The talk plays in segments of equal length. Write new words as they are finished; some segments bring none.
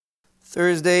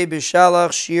Thursday, Bishalach,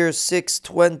 Shiur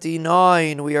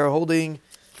 629. We are holding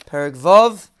Perek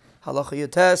Vav, Halacha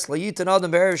Yates, Layitan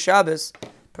Adam Be'erev Shabbos.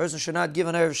 Person should not give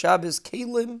on Erev Shabbos,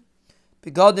 Kelim,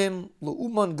 Begadim,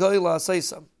 Lu'uman Goy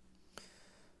La'aseisam.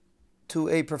 To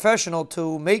a professional,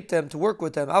 to make them, to work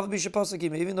with them.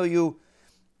 Even though you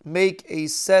make a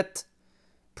set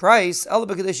price,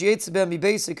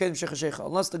 unless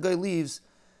the guy leaves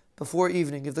before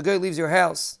evening. If the guy leaves your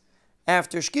house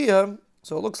after Shkiyah,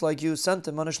 so it looks like you sent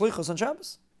him on a shlichus on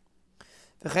Shabbos.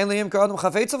 Shouldn't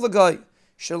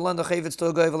lend a chayvitz to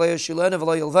a guy,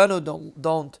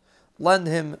 don't lend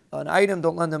him an item,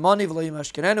 don't lend him money, don't give him a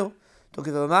mashkim,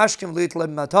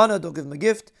 don't give him a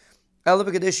gift. Has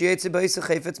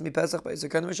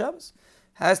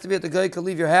to be that the guy can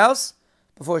leave your house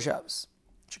before Shabbos.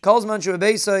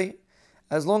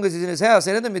 As long as he's in his house,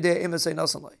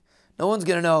 no one's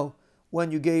going to know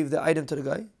when you gave the item to the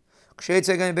guy. When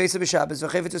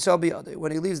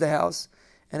he leaves the house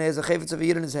and he has a chayvitz of a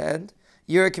yid in his hand,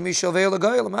 it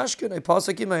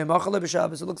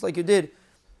looks like you did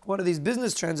one of these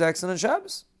business transactions on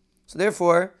Shabbos. So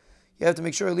therefore, you have to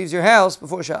make sure he leaves your house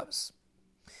before Shabbos.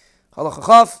 A guy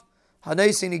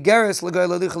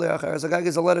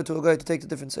gives a letter to a guy to take to a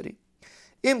different city.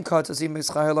 If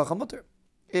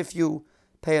you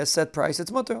pay a set price,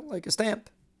 it's mutter, like a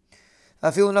stamp.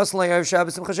 Even if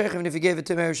you gave it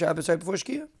to him Erev Shabbos right before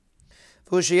Shkiyah.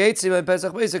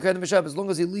 As long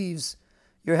as he leaves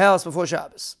your house before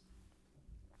Shabbos.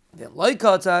 Then, like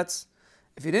if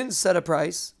you didn't set a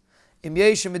price, if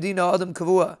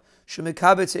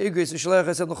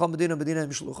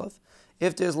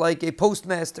there's like a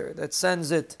postmaster that sends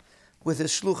it with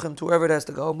his shluchim to wherever it has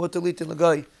to go,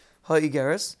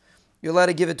 you're allowed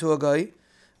to give it to a guy.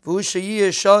 As long as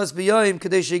there's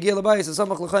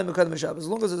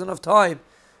enough time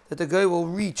that the guy will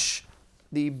reach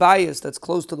the bias that's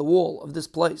close to the wall of this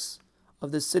place,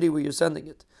 of this city where you're sending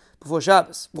it, before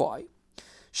Shabbos. Why? We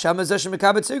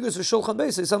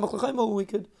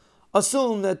could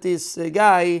assume that this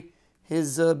guy,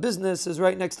 his business is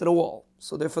right next to the wall,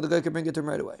 so therefore the guy can bring it to him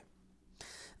right away.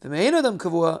 There's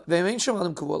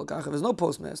no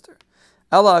postmaster.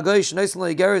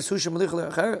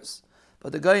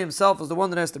 But the guy himself is the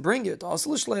one that has to bring it. You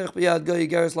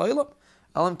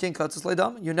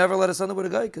never let us send it with a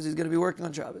guy because he's going to be working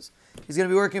on Shabbos. He's going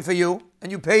to be working for you,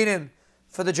 and you paid him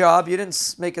for the job. You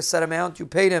didn't make a set amount. You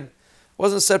paid him. It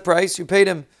wasn't a set price. You paid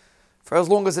him for as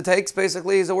long as it takes.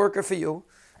 Basically, he's a worker for you.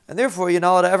 And therefore, you're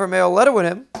not allowed to ever mail a letter with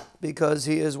him because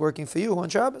he is working for you on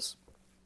Shabbos.